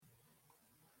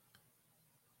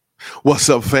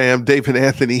What's up, fam? David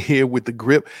Anthony here with the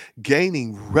grip,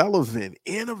 gaining relevant,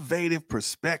 innovative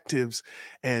perspectives.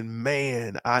 And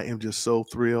man, I am just so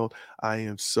thrilled. I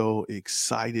am so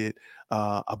excited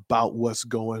about what's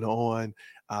going on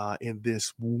in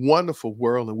this wonderful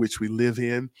world in which we live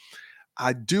in.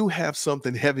 I do have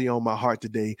something heavy on my heart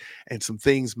today and some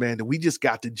things, man, that we just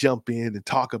got to jump in and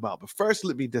talk about. But first,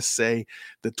 let me just say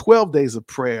the 12 days of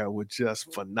prayer were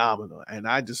just phenomenal. And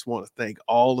I just want to thank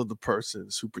all of the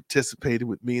persons who participated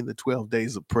with me in the 12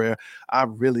 days of prayer. I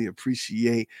really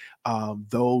appreciate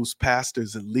those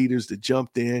pastors and leaders that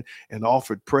jumped in and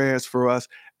offered prayers for us,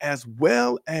 as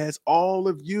well as all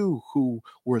of you who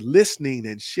were listening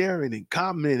and sharing and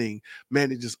commenting.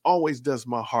 Man, it just always does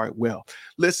my heart well.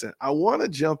 Listen, I want to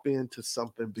jump into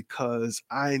something because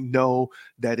I know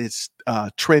that it's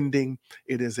trending.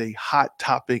 It is a hot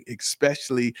topic,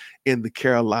 especially in the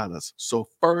Carolinas. So,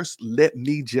 first, let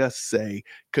me just say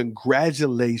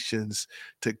congratulations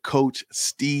to Coach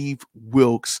Steve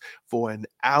Wilks for an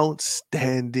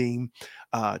outstanding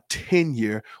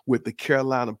tenure with the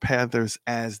Carolina Panthers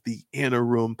as the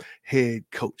interim head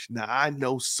coach. Now, I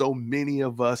know so many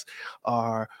of us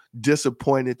are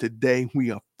disappointed today.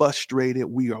 We are frustrated.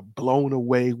 We are blown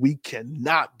away. We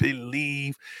cannot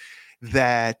believe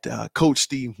that Coach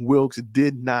Steve Wilks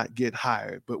did not get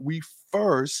hired. But we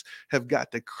first have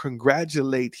got to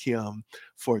congratulate him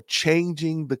for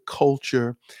changing the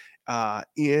culture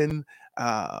in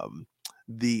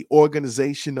the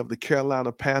organization of the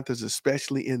Carolina Panthers,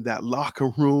 especially in that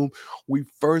locker room. We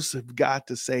first have got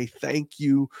to say thank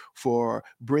you for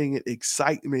bringing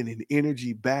excitement and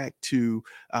energy back to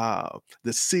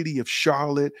the city of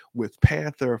Charlotte with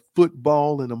Panther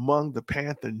football and among the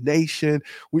Panther Nation.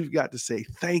 We've got to say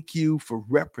thank you for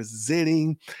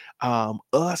representing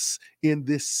us in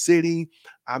this city.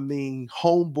 I mean,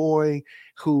 homeboy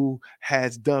who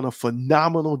has done a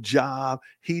phenomenal job.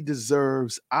 He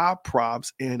deserves our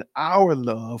props and our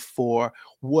love for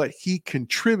what he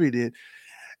contributed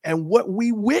and what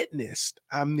we witnessed.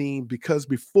 I mean, because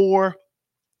before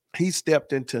he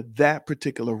stepped into that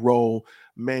particular role,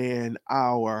 man,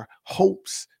 our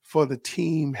hopes for the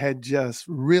team had just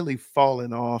really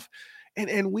fallen off.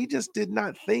 And we just did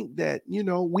not think that,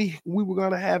 we were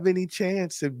going to have any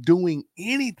chance of doing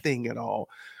anything at all.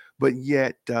 But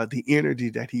yet, the energy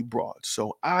that he brought.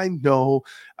 So I know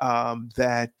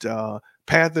that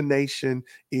Panther Nation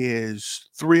is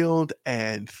thrilled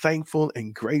and thankful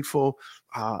and grateful.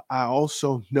 I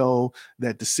also know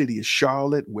that the city of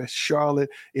Charlotte, West Charlotte,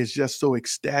 is just so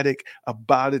ecstatic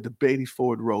about it, the Beatty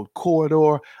Ford Road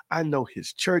corridor. I know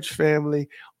his church family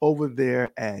over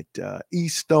there at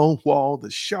East Stonewall,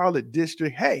 the Charlotte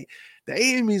district. Hey, the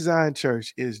AME Zion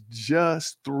Church is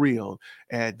just thrilled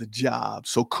at the job.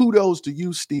 So kudos to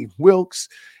you, Steve Wilks,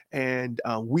 and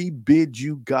we bid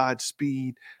you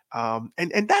Godspeed.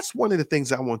 And that's one of the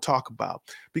things I want to talk about,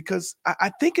 because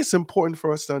I think it's important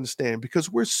for us to understand, because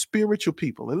we're spiritual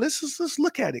people. And let's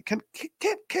look at it.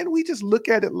 Can we just look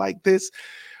at it like this?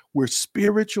 We're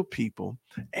spiritual people.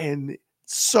 And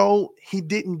so he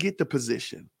didn't get the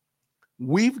position.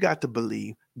 We've got to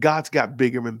believe God's got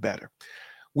bigger and better.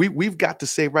 We've got to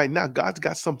say right now, God's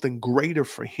got something greater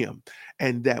for him.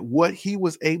 And that what he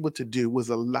was able to do was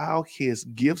allow his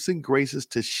gifts and graces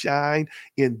to shine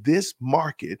in this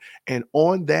market and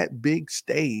on that big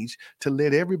stage to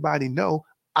let everybody know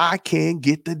I can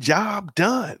get the job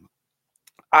done.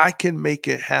 I can make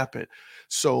it happen.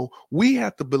 So we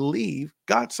have to believe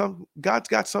God's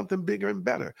got something bigger and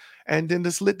better. And then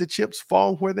just let the chips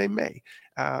fall where they may.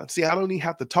 See, I don't even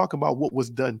have to talk about what was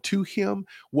done to him,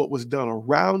 what was done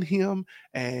around him,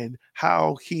 and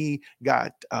how he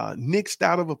got nixed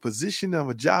out of a position of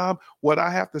a job. What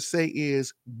I have to say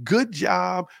is, good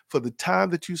job for the time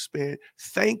that you spent.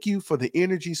 Thank you for the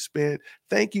energy spent.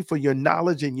 Thank you for your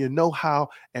knowledge and your know-how.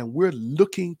 And we're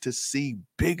looking to see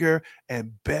bigger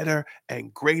and better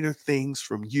and greater things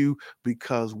from you,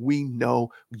 because we know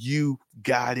you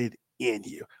got it in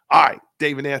you. All right,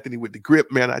 David Anthony with the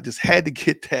grip, man. I just had to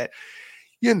get that,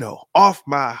 off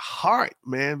my heart,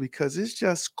 man, because it's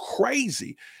just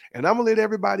crazy. And I'm gonna let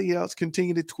everybody else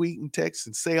continue to tweet and text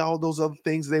and say all those other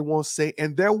things they want to say,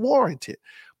 and they're warranted.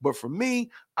 But for me,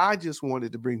 I just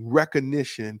wanted to bring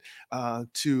recognition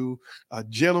to a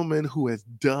gentleman who has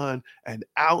done an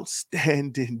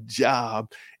outstanding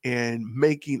job in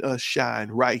making us shine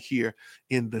right here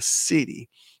in the city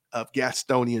of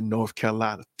Gastonia, North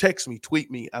Carolina. Text me, tweet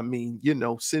me. I mean,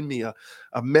 send me a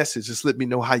message. Just let me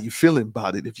know how you're feeling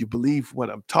about it. If you believe what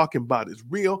I'm talking about is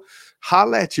real,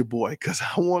 holla at your boy, because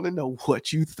I want to know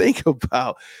what you think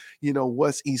about,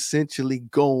 what's essentially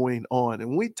going on. And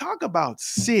when we talk about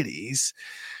cities,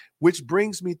 which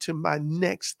brings me to my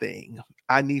next thing.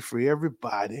 I need for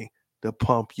everybody to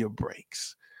pump your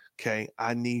brakes. Okay.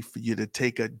 I need for you to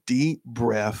take a deep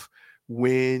breath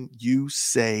when you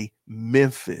say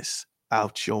Memphis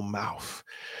out your mouth.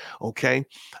 Okay.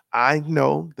 I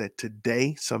know that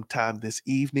today, sometime this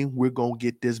evening, we're going to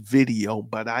get this video,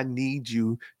 but I need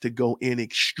you to go in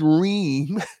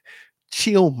extreme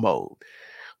chill mode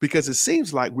because it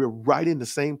seems like we're right in the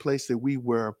same place that we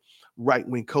were right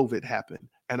when COVID happened.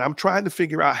 And I'm trying to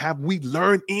figure out, have we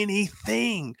learned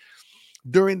anything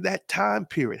during that time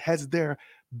period? Has there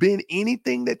been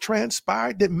anything that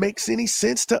transpired that makes any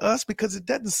sense to us? Because it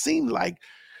doesn't seem like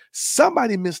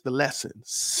somebody missed the lesson.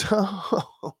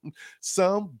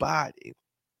 Somebody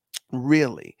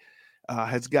really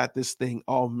has got this thing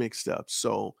all mixed up.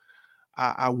 So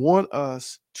I want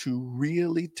us to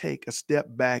really take a step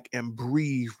back and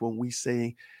breathe when we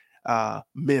say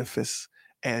Memphis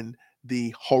and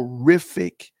the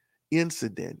horrific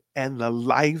incident and the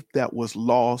life that was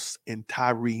lost in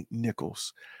Tyree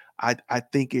Nichols. I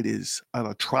think it is an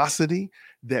atrocity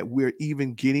that we're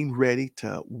even getting ready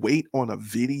to wait on a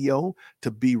video to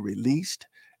be released,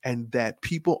 and that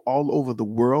people all over the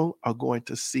world are going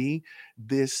to see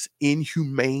this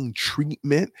inhumane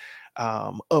treatment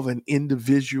of an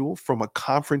individual from a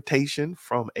confrontation,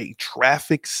 from a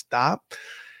traffic stop,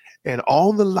 and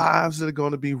all the lives that are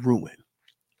going to be ruined.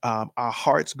 Our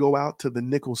hearts go out to the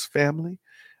Nichols family.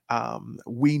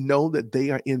 We know that they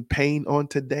are in pain on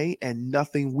today, and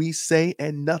nothing we say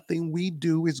and nothing we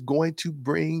do is going to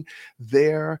bring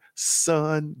their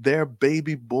son, their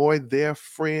baby boy, their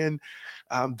friend,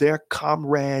 their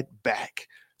comrade back.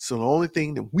 So the only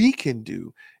thing that we can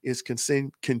do is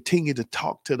continue to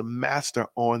talk to the master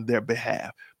on their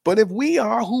behalf. But if we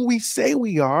are who we say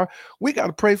we are, we got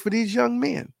to pray for these young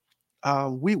men.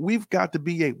 We've got to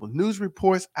be able. News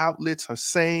reports, outlets are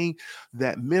saying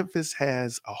that Memphis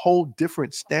has a whole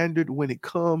different standard when it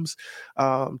comes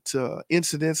to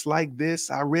incidents like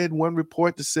this. I read one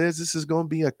report that says this is going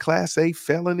to be a Class A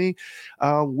felony,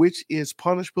 which is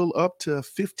punishable up to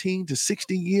 15 to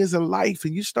 60 years of life.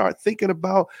 And you start thinking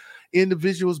about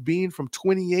individuals being from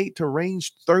 28 to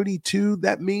range 32.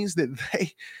 That means that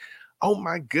they, oh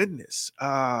my goodness,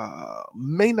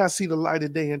 may not see the light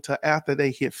of day until after they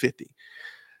hit 50.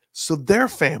 So their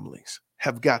families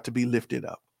have got to be lifted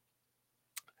up.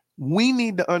 We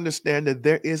need to understand that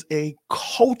there is a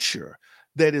culture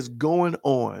that is going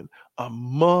on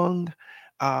among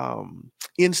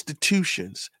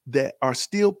institutions that are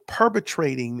still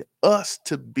perpetrating us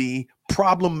to be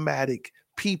problematic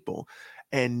people.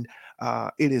 And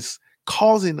it is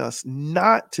causing us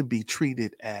not to be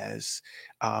treated as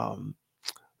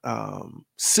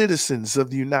citizens of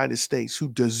the United States who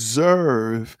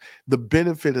deserve the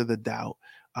benefit of the doubt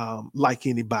like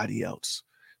anybody else.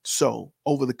 So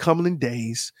over the coming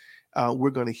days,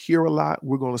 we're going to hear a lot.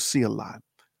 We're going to see a lot.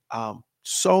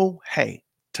 So, hey,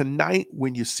 tonight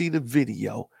when you see the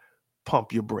video,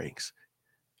 pump your brakes.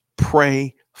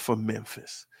 Pray for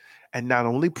Memphis. And not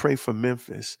only pray for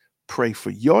Memphis, pray for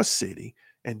your city.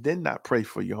 And then not pray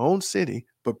for your own city,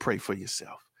 but pray for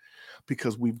yourself,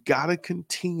 because we've got to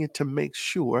continue to make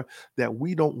sure that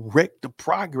we don't wreck the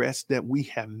progress that we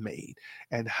have made.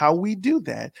 And how we do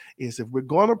that is, if we're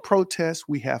going to protest,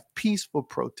 we have peaceful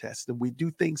protests and we do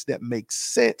things that make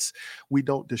sense. We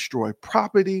don't destroy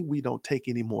property. We don't take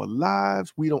any more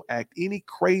lives. We don't act any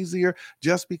crazier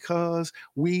just because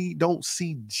we don't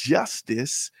see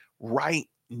justice right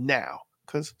now.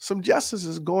 Because some justice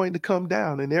is going to come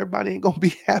down and everybody ain't going to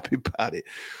be happy about it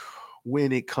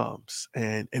when it comes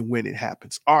and when it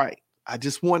happens. All right. I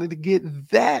just wanted to get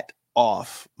that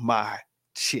off my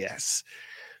chest.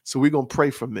 So we're going to pray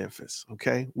for Memphis.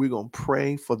 Okay. We're going to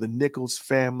pray for the Nichols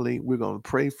family. We're going to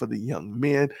pray for the young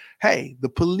men. Hey, the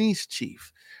police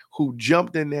chief who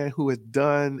jumped in there, who has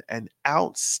done an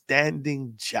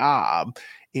outstanding job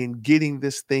in getting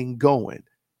this thing going.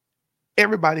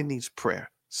 Everybody needs prayer.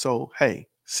 So, hey,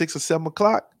 6 or 7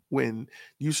 o'clock, when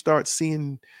you start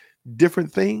seeing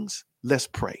different things, let's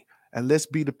pray and let's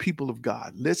be the people of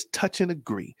God. Let's touch and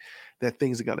agree that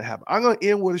things are going to happen. I'm going to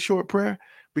end with a short prayer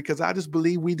because I just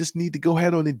believe we just need to go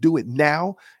ahead on and do it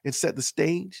now and set the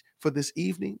stage for this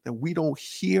evening, that we don't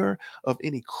hear of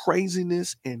any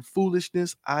craziness and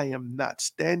foolishness. I am not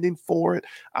standing for it.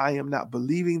 I am not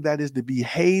believing that is the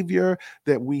behavior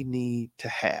that we need to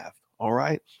have. All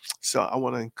right. So I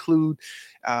want to include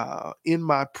in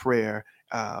my prayer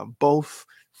both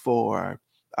for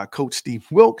Coach Steve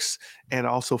Wilks and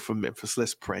also for Memphis.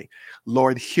 Let's pray.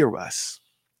 Lord, hear us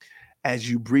as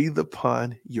you breathe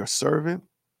upon your servant,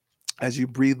 as you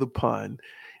breathe upon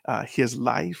his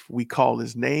life. We call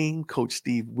his name, Coach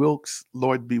Steve Wilks.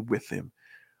 Lord, be with him.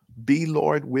 Be,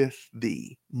 Lord, with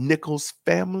the Nichols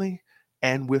family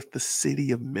and with the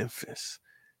city of Memphis.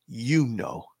 You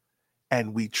know,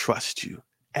 and we trust you,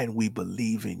 and we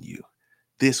believe in you.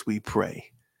 This we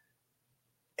pray.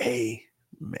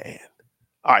 Amen.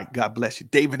 All right, God bless you.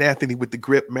 David Anthony with the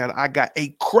grip, man. I got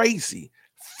a crazy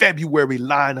February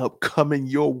lineup coming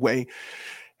your way.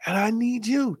 And I need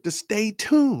you to stay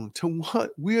tuned to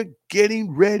what we're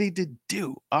getting ready to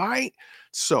do. All right.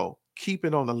 So keep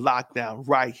it on the lockdown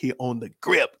right here on the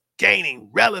grip, gaining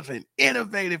relevant,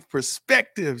 innovative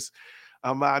perspectives.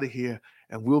 I'm out of here,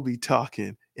 and we'll be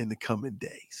talking in the coming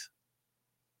days.